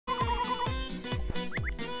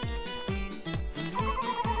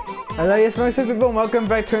Hello, yes, my people, and welcome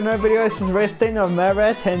back to another video. This is Racing of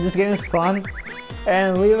Merit, and this game is fun.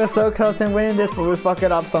 And we were so close in winning this, but we fuck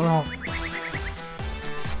it up somehow.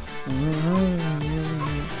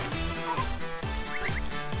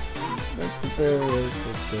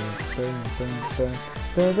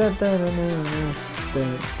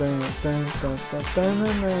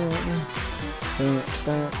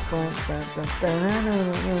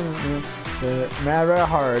 Merit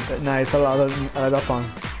hard, nice, a lot of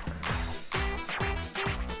fun.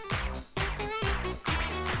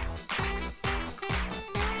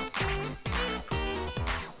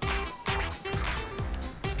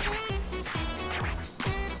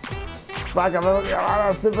 Fuck, I'm looking at all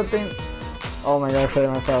that stupid thing. Oh my god, I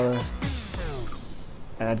saved myself there.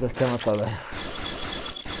 And I just killed myself there.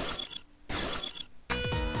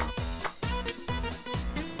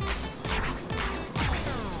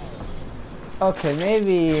 Okay,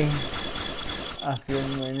 maybe a few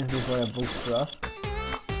minutes before I book stuff.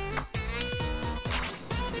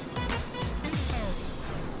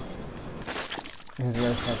 He's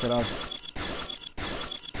gonna fuck it up.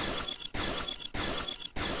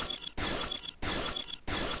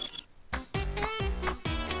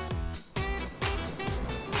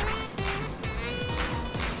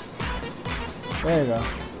 There you go.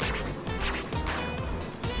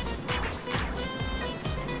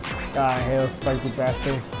 God, I hate those spiky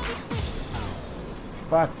bastards.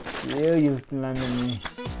 Fuck you, you landed me.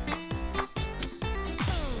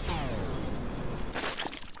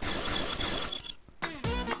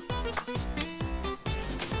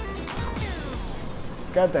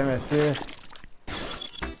 God damn it, serious.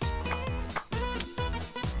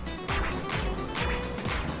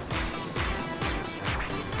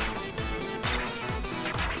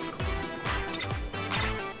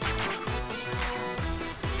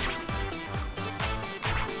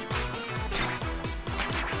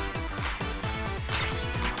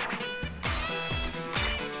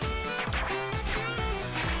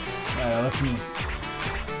 Alright, let's move.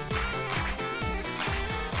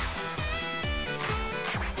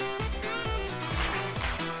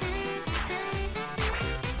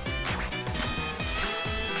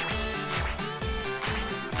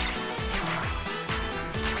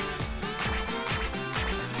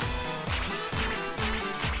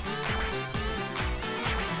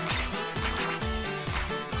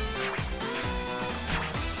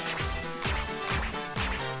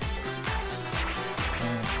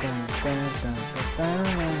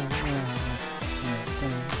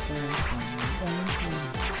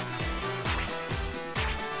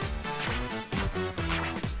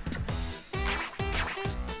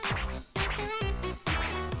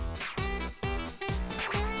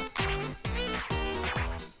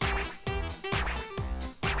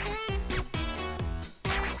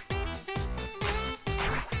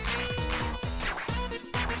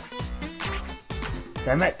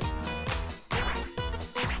 Damn it!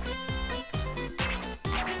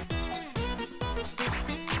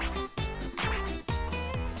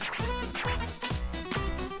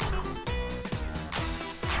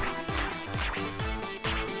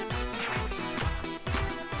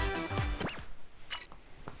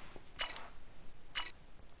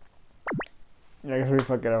 Yeah, I guess we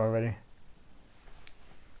fucked it up already.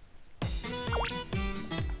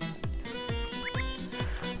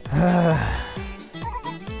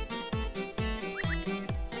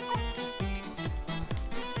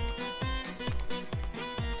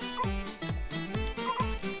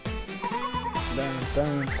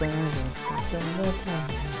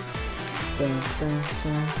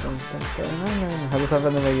 How this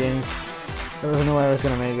happened in the game? There was no way I was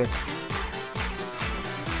gonna make it.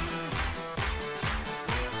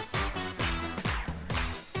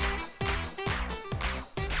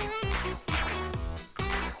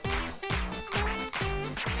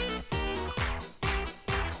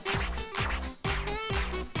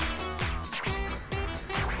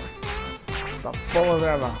 Stop forward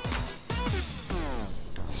ever.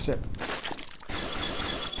 Shit.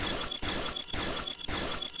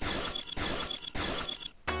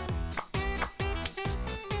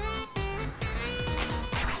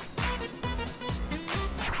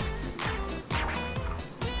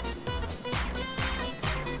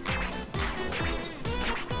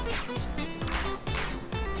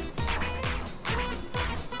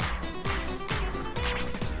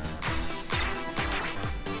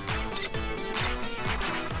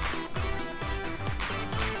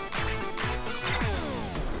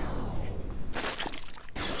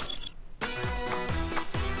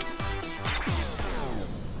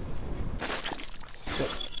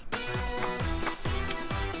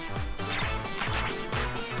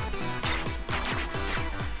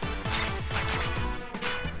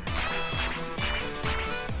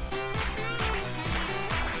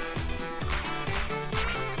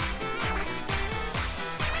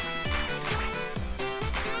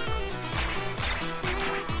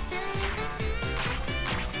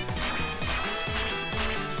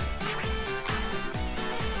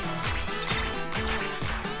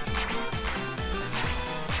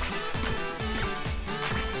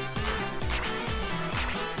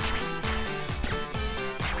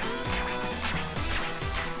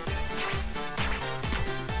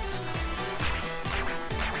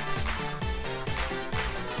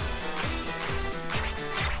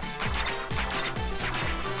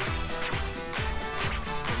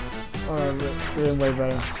 or doing way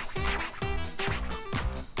better.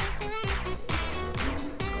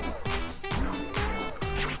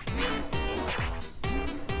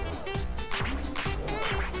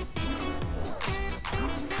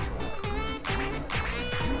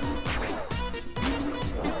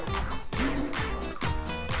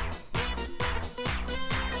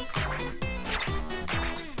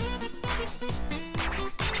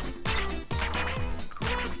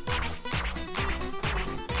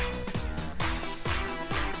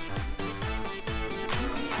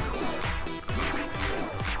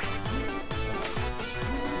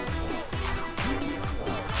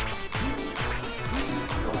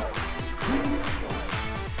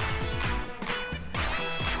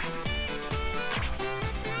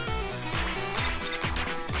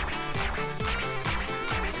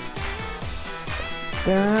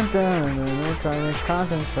 Dun, dun, dun, I'm trying to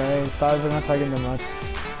concentrate. Sorry for not talking too much.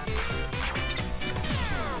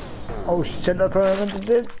 Oh shit, that's what I meant to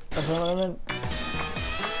do. That's what I meant.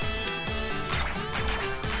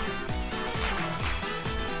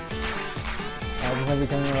 I just have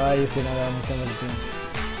becoming a lot easier now that I'm done with the team.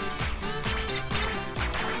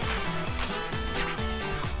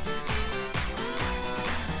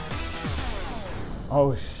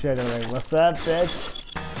 Oh shit, alright, what's up, bitch?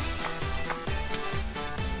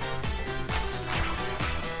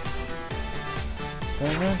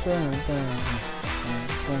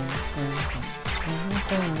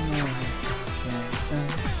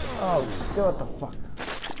 Oh shit, what the fuck?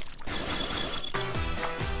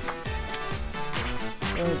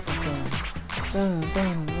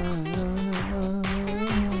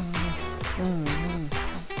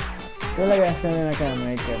 Feel like I'm still not gonna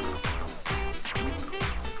make it.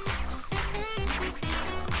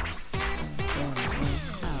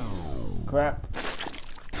 Crap.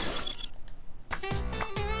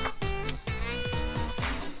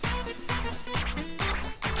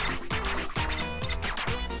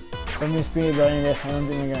 Let me speed running this, I don't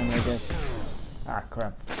think I'm gonna make it. Ah,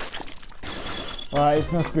 crap. Well,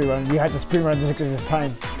 it's not speed run, you have to speed run this because it's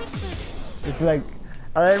time. It's like,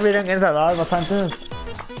 I like reading against a lot of sometimes,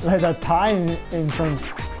 like the time in some,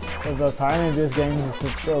 the time in this game is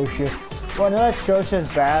atrocious. Well, not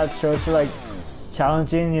atrocious bad, atrocious like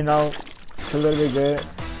challenging, you know, to a little bit good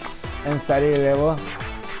and steady level.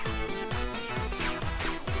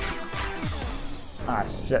 Ah,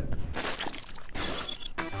 shit.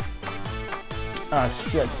 Ah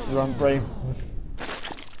shit, wrong brain.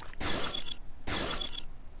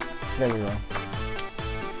 There we go.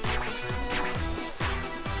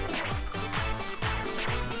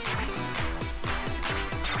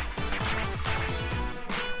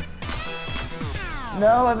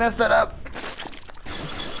 No, I messed it up.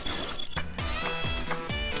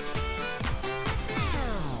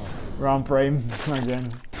 Wrong frame again.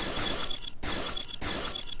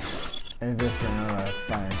 Is this one? Alright,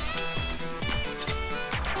 fine.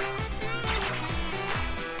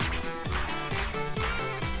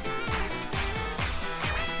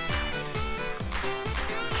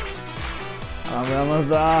 I'm almost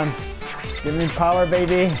done. Give me power,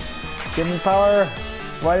 baby. Give me power.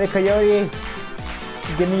 Wile E. Coyote.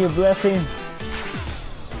 Give me your blessing.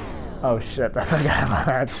 Oh shit, I forgot about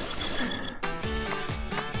that.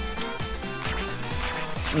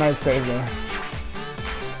 Nice save there.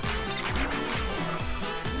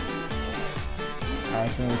 Alright,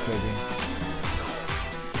 so we're saving.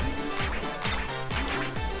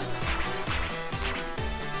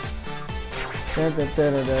 This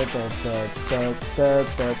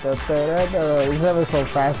level is so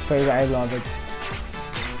fast paced, I love it.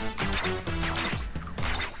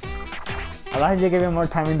 I like to give you more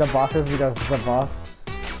time in the bosses because it's a boss.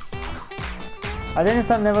 I think it's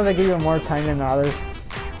some level they give you more time than others.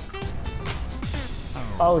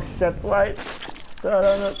 Oh shit, why?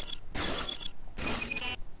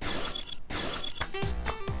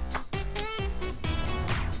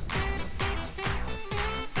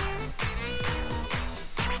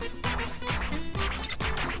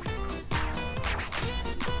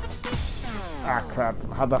 Ah crap,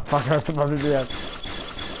 how the fuck am I supposed to do that?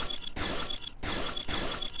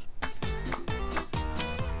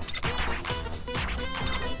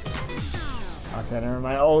 Okay, never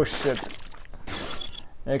mind. Oh shit.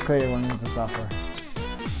 That clear one needs to suffer.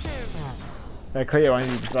 That clear one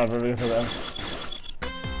needs to suffer because of that.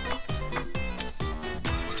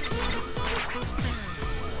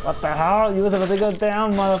 What the hell? You was about to go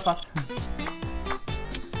down, motherfucker.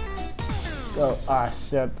 Go. Ah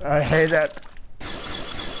shit. I hate that.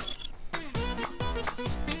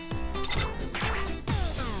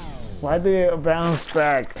 Why do you bounce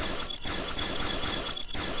back?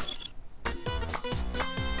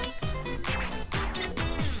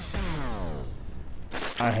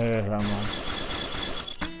 I hate it so much.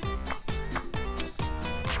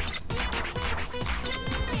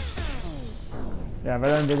 Yeah, if I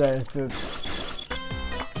don't do that, it's just...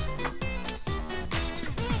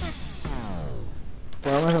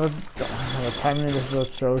 Well, I'm gonna have a timing is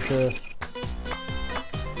atrocious.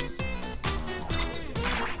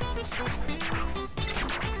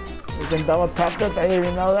 You can double tap that, I didn't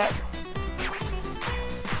even know that.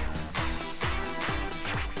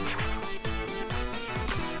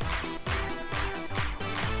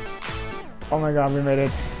 Oh my god, we made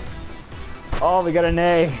it. Oh, we got an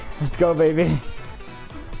A. Let's go, baby.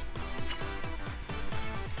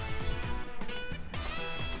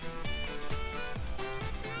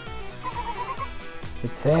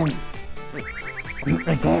 It's him.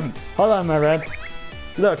 It's him. Hold on, my red.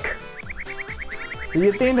 Look. Do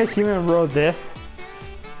you think the human wrote this?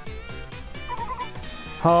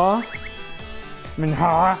 Huh? I mean,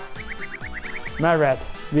 huh? My red.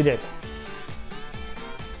 We did.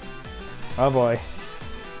 Oh boy.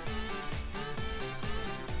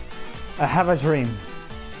 I have a dream.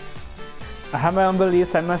 I have my own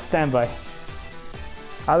beliefs I must stand by.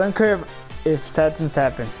 I don't care if sad things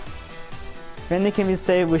happen. If anything can be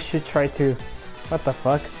saved, we should try to. What the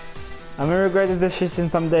fuck? I'm gonna regret this decision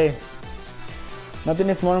someday. Nothing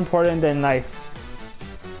is more important than life.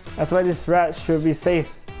 That's why this rat should be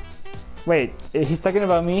safe. Wait, he's talking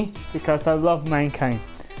about me? Because I love mankind.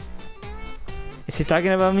 Is he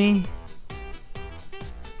talking about me?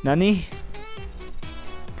 Nani?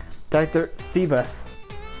 Dr. Sivas.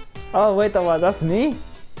 Oh wait, that's me?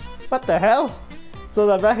 What the hell? So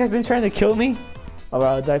the rat has been trying to kill me? Oh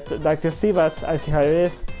well, Dr. Sivas, I see how it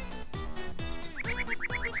is.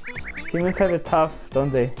 Humans have it tough, don't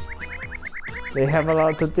they? They have a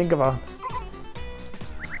lot to think about.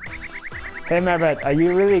 Hey my rat, are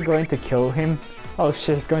you really going to kill him? Oh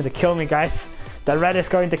shit, he's going to kill me, guys. The rat is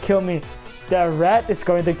going to kill me. The rat is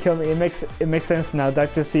going to kill me. It makes sense now.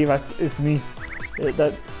 Dr. Sivas is me.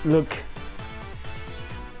 Look.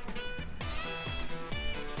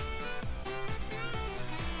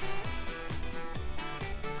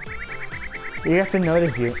 He has to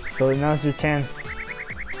notice you, so now's your chance.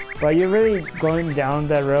 But you're really going down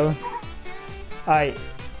that road. I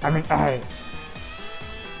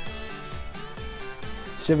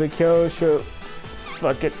should we kill? Should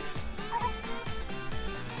fuck it.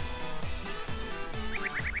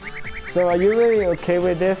 So are you really okay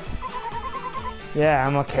with this? Yeah,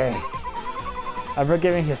 I'm okay. I'm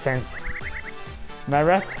forgiving his sins. My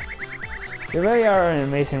rat? You really are an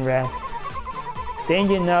amazing rat.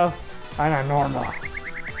 Didn't you know I'm not normal?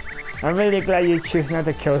 I'm really glad you choose not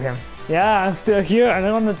to kill him. Yeah, I'm still here. I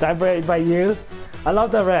don't want to die by you. I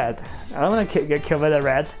love the rat. I don't want to get killed by the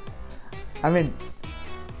rat. I mean,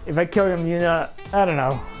 if I kill him, you know, I don't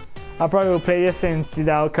know. I'll probably play this and see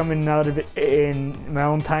the outcome in my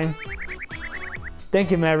own time. Thank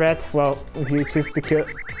you, my rat. Well, if you choose to kill,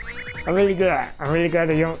 I'm really glad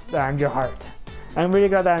that I'm your heart. I'm really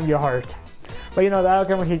glad that I'm your heart. But you know, the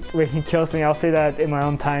outcome when he kills me, I'll say that in my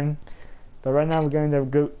own time. But right now we're going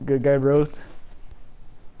the good guy road.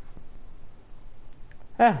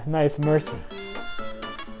 Ah, nice, mercy.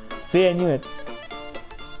 See, I knew it.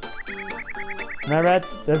 My rat,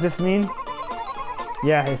 does this mean?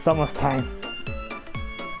 Yeah, it's almost time.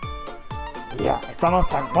 Yeah, it's almost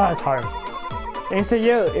time. Well, it's hard. Thanks to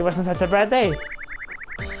you, it wasn't such a bad day.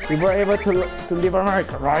 We were able to leave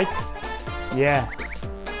America, right? Yeah.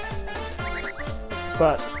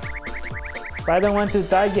 But I don't want to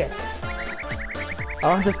die yet. I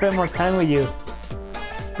want to spend more time with you.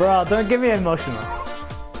 Bro, don't get me emotional.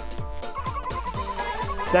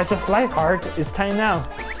 That's just life, Heart. It's time now.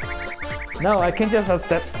 No, I can't just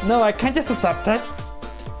accept. No, I can't just accept it.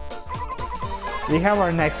 We have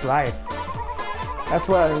our next life. That's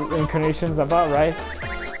what reincarnation's about, right?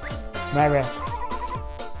 My rat.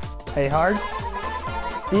 Hey, Heart.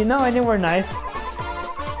 Do you know anywhere nice?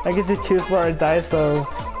 I get to choose where I die, so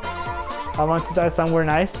I want to die somewhere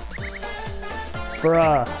nice.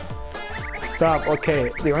 Bruh. Stop. Okay,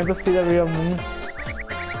 do you want to see the real moon?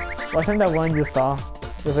 Wasn't that one you saw?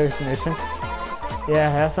 The hallucination?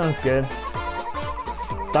 Yeah, that sounds good.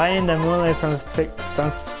 Dying in the moonlight sounds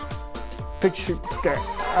picture scary.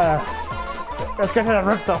 Let's get to the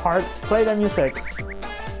rip the heart. Play the music.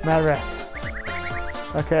 Mad rat.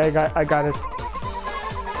 Okay, I got it.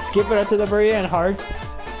 Skip it up to the very end, Heart.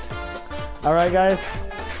 Alright guys.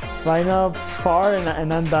 Final par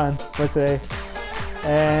and I'm done for today.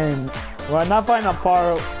 And well, not final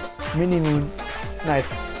par, mini moon. Nice.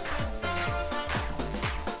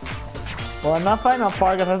 Well, I'm not final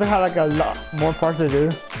par because I still have like a lot more parts to do.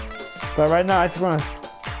 But right now I just want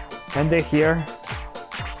to end it here.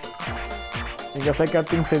 guess I got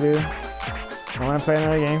things to do. I want to play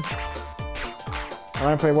another game. I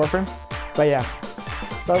want to play Warframe. But yeah.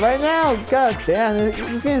 But right now, god damn,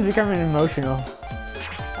 this game is becoming emotional.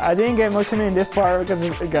 I didn't get emotional in this part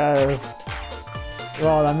because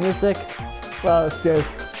well, the music, well, it's just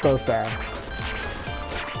so sad.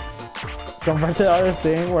 Compared to the other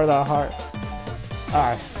scene where the heart,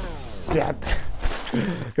 shit.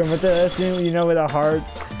 Compared to the other scene, you know, with the heart,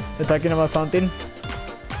 they're talking about something.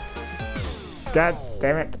 God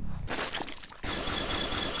damn it.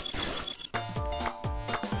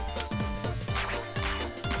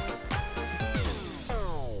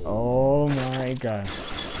 Oh my god.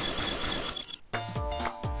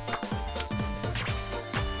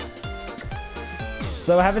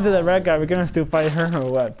 So what happened to the red guy? We're gonna still fight her or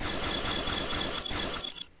what?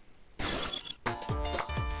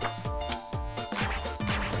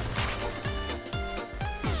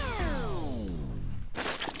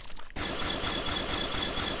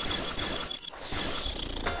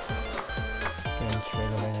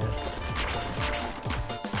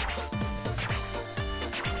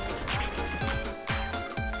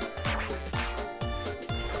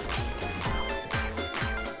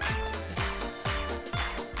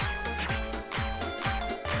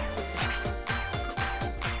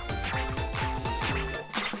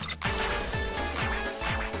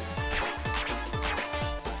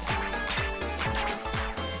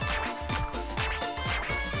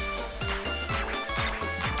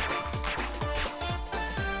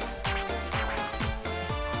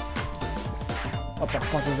 What the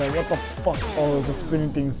fuck is that? What the fuck? Oh, the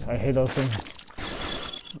spinning things. I hate those things.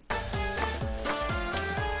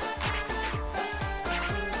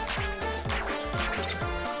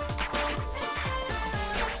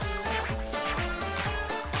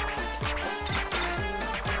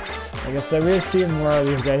 I guess I really see more of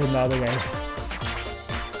these guys than the other guys.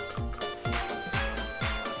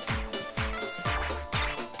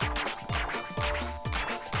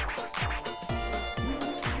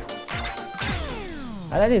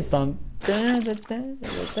 I like this song. Okay, never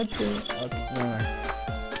mind.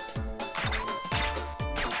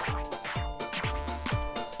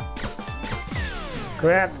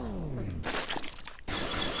 Crap.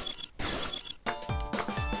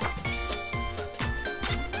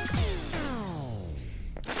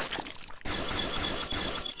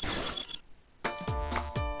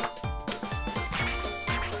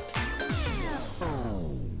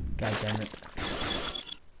 God damn it.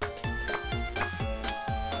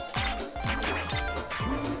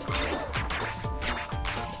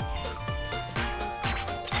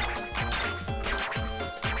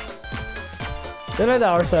 I like the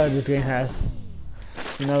art style this game has.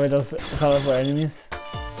 You know, with those colorful enemies.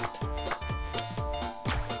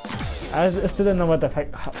 I still don't know what the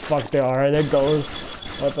fuck they are. They're ghosts.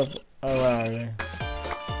 What the oh, what are they?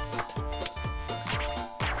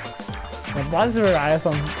 The bosses were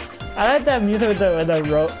awesome. I like that music with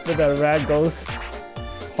the red ghost.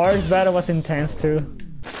 Horse battle was intense too.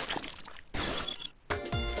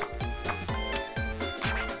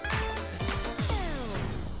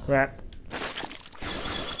 Crap.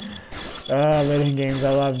 Waiting games,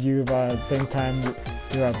 I love you, but at the same time,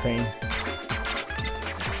 you are pain.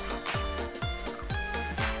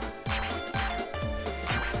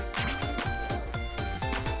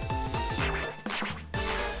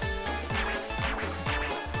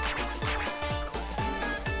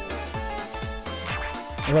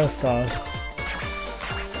 Let's go.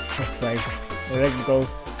 Let's right. There it goes.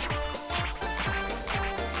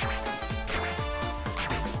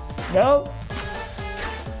 Nope.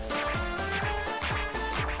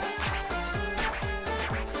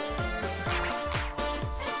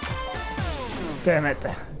 Damn it.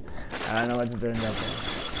 I don't know what to do in that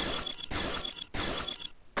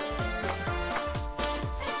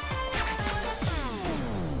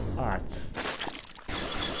one. Art.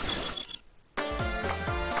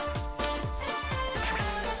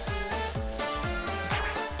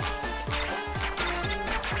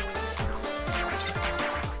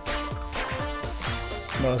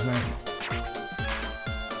 That was nice.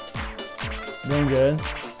 Doing good.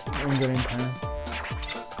 Doing good in time.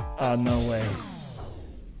 Oh, no way.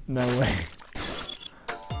 No way.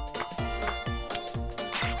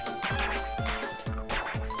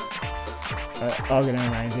 Okay, never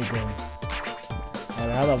mind. You're good.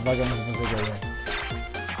 How the fuck am I supposed to go there?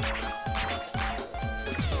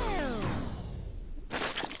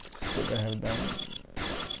 Should I have done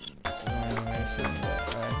animation, but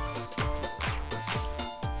alright.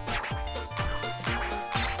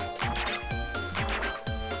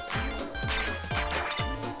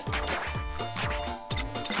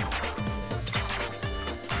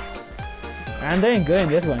 I'm doing good in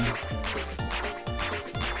this one.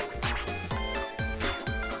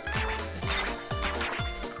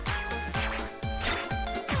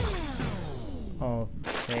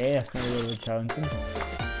 Okay, that's not really challenging.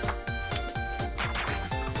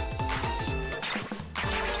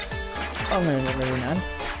 Oh, maybe not.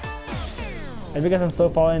 It's because I'm so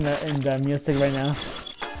far in the music right now.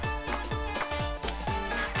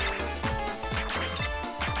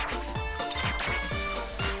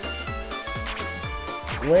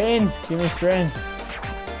 Wayne, give me strength.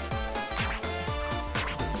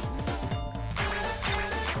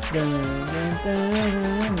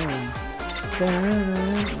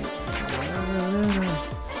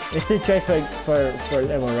 It's 2 tries for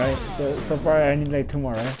level, right? So far I need like 2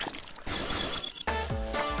 more, right?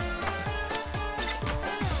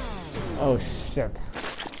 Oh shit.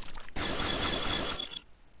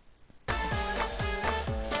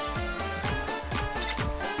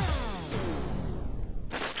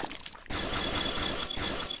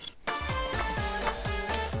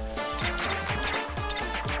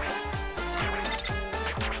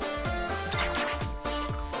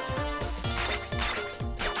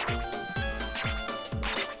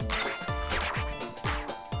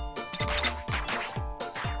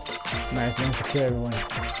 Nice, let me secure everyone.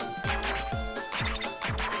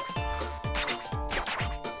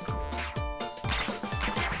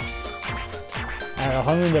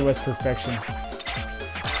 How many there was perfection?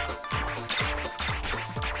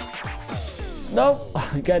 Nope!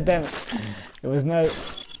 God damn it. It was not.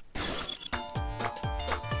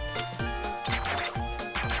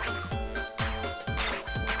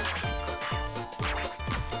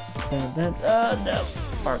 Oh no!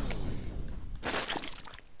 Fuck.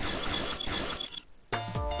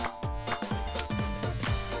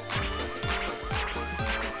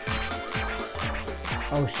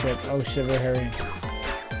 Oh shit, we're hurrying.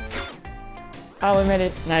 Oh, we made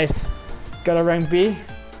it. Nice. Got a rank B.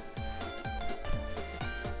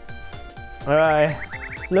 Alright.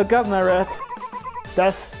 Look up, my rat.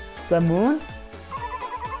 That's the moon?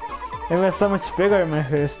 It was so much bigger in my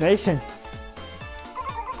hallucination.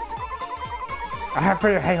 I have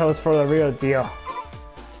pretty high hopes for the real deal.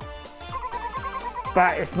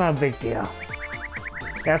 But it's not a big deal.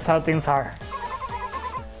 That's how things are.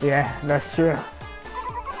 Yeah, that's true.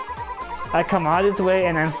 I come all this way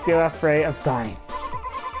and I'm still afraid of dying.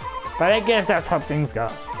 But I guess that's how things go.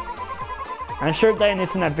 I'm sure dying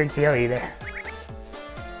isn't a big deal either.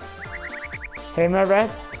 Hey, my rat.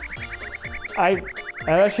 I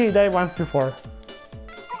actually died once before.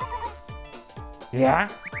 Yeah?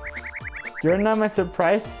 You're not my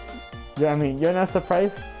surprise? I mean, you're not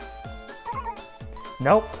surprised?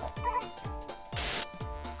 Nope.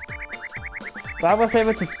 But I was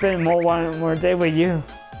able to spend one more day with you.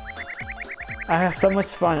 I had so much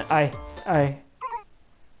fun.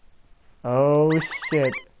 Oh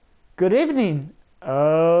shit. Good evening.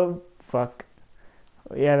 Oh fuck.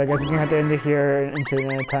 Yeah, I guess we're gonna have to end it here until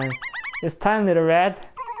another time. It's time, little rat.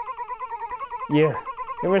 You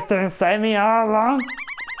were still inside me all along?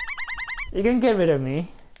 You can get rid of me.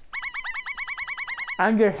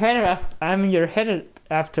 I'm your head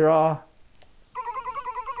after all.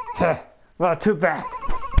 Well, too bad.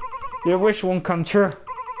 Your wish won't come true.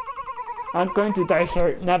 I'm going to die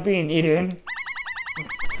here, not being eaten.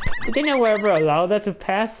 Did they never ever allow that to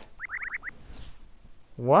pass?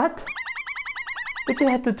 What? We just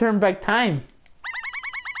had to turn back time.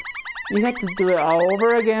 You had to do it all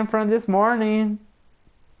over again from this morning.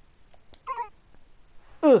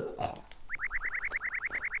 Ugh.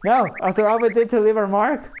 No, after all we did to leave our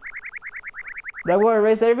mark, that will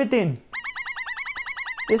erase everything.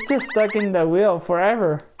 It's just stuck in the wheel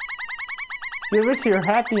forever. You wish your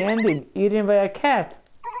happy ending, eaten by a cat.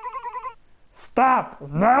 Stop!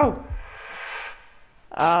 No!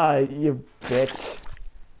 Ah, you bitch.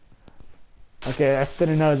 Okay, I still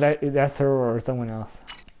didn't know that's her or someone else.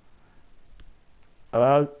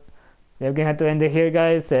 Well, we're gonna have to end it here,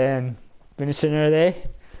 guys, and finish another day.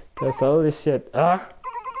 Cause holy shit.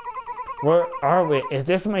 Where are we? Is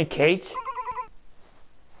this my cage?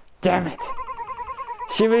 Damn it.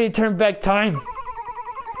 She really turned back time.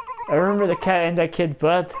 I remember the cat and that kid,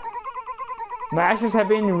 but my actions have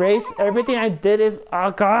been erased. Everything I did is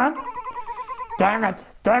all gone. Damn it!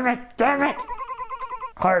 Damn it! Damn it!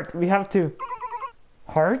 Heart, we have to.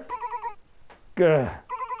 Heart? Good.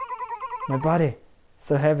 My body,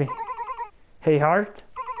 so heavy. Hey, heart?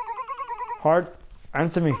 Heart,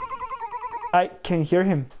 answer me. I can hear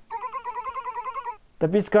him. The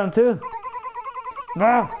beat's gone too.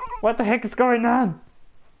 No! What the heck is going on?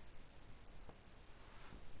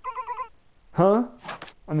 Huh?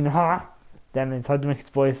 I mean, huh? Damn it, it's hard to make his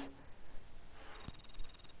voice.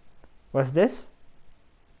 What's this?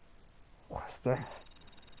 What's this?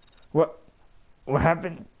 What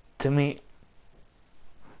happened to me?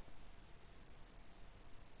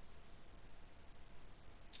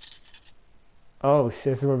 Oh shit,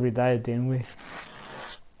 this is where we died, didn't we?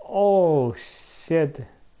 Oh shit.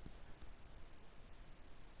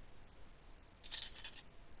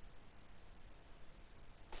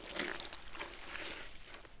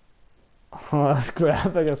 Oh, that's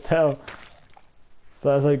graphic as hell. So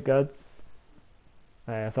that's our guts.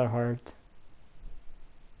 That's our heart.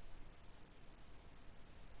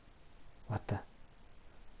 What the?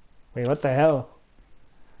 Wait, what the hell?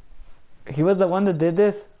 He was the one that did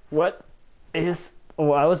this? What is?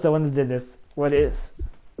 Oh, I was the one that did this. What is?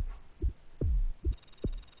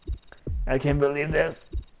 I can't believe this.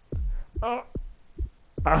 Oh.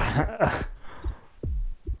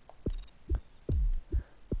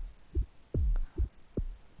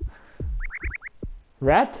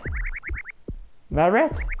 Rat? Mad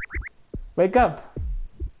rat? Wake up!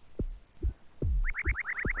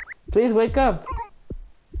 Please wake up!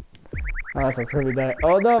 Oh, that's how we die.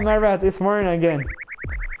 Oh no, Mad rat, it's morning again.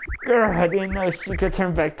 Grr, I didn't know she could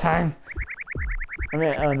turn back time. I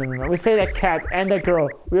mean, oh no. We saved that cat and that girl.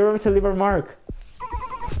 We were able to leave our mark.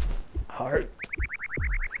 Heart.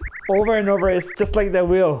 Over and over, it's just like the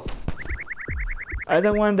wheel. I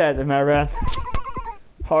don't want that, Mad rat.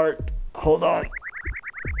 Heart, hold on.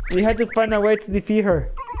 We had to find a way to defeat her.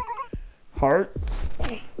 Heart.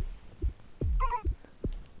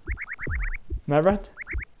 Mad rat?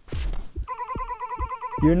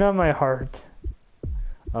 You're not my heart.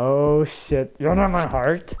 Oh shit, you're not my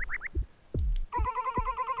heart.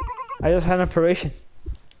 I just had an operation.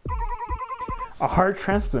 A heart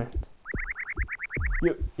transplant.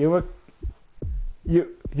 You were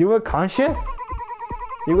conscious?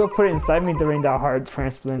 You were put inside me during that heart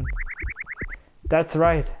transplant. That's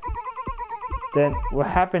right. Then what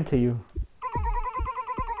happened to you?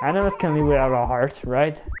 Animals can live without a heart,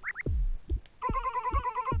 right?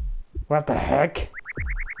 What the heck?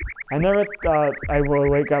 I never thought I will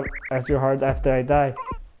wake up as your heart after I die.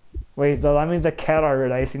 Wait, so that means the cat are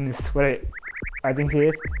realizing this. What I think he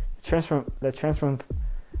is. The transplant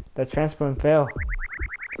failed.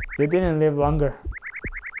 You didn't live longer.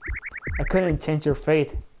 I couldn't change your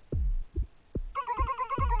fate.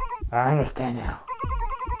 I understand now.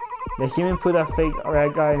 The human put a fake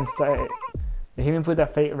rat guy inside. The human put a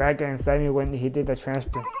fake rat guy inside me when he did the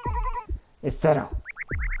transplant. It's settled.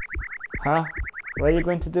 Huh? What are you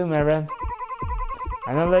going to do, my rat?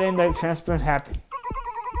 I'm not letting that transplant happen.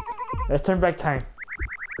 Let's turn back time.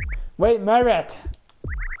 Wait, my rat!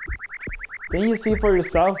 Didn't you see for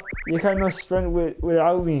yourself? You have no strength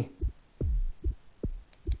without me.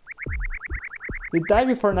 You die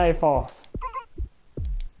before night falls.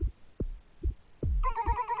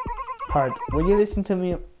 Heart, will you listen to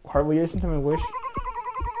me? Heart, will you listen to my wish?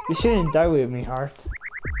 You shouldn't die with me, Heart.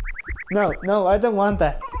 No, I don't want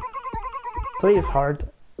that. Please, Heart,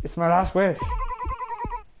 it's my last wish.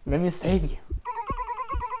 Let me save you.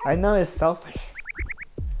 I know it's selfish.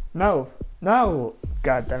 No.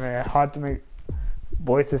 God damn it, hard to make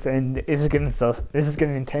voices, and this is getting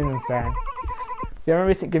intense and sad.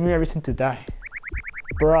 Give me a reason to die.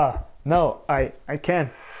 Bruh, no, I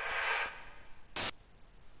can't.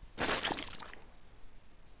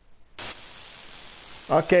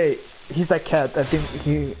 Okay, he's a cat. I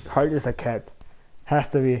think Heart is a cat. Has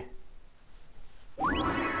to be.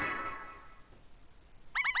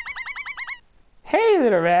 Hey,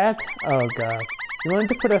 little rat. Oh god. You want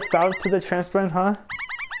to put a stop to the transplant, huh?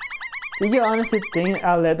 Did you honestly think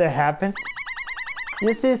I'll let that happen?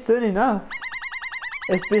 You see, soon enough.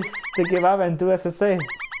 It's best to give up and do as I say.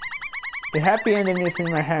 The happy ending is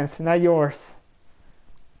in my hands, not yours.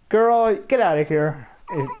 Girl, get out of here.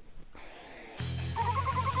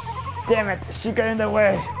 Damn it, she got in the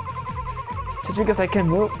way. Just because I can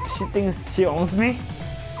move, she thinks she owns me?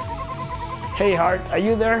 Hey Heart, are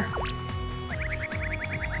you there?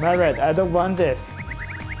 Mad rat, I don't want this.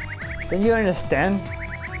 Don't you understand?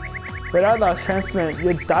 Without that transplant,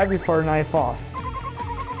 you'd die before night falls.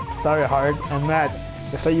 Sorry Heart, I'm mad.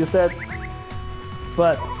 That's what you said.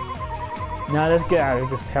 But now let's get out of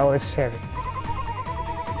this hellish shit.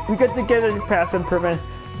 We got to get it past and prevent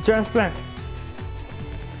transplant.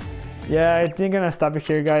 Yeah, I think I'm gonna stop it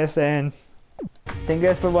here, guys, and thank you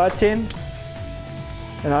guys for watching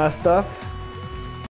and all that stuff.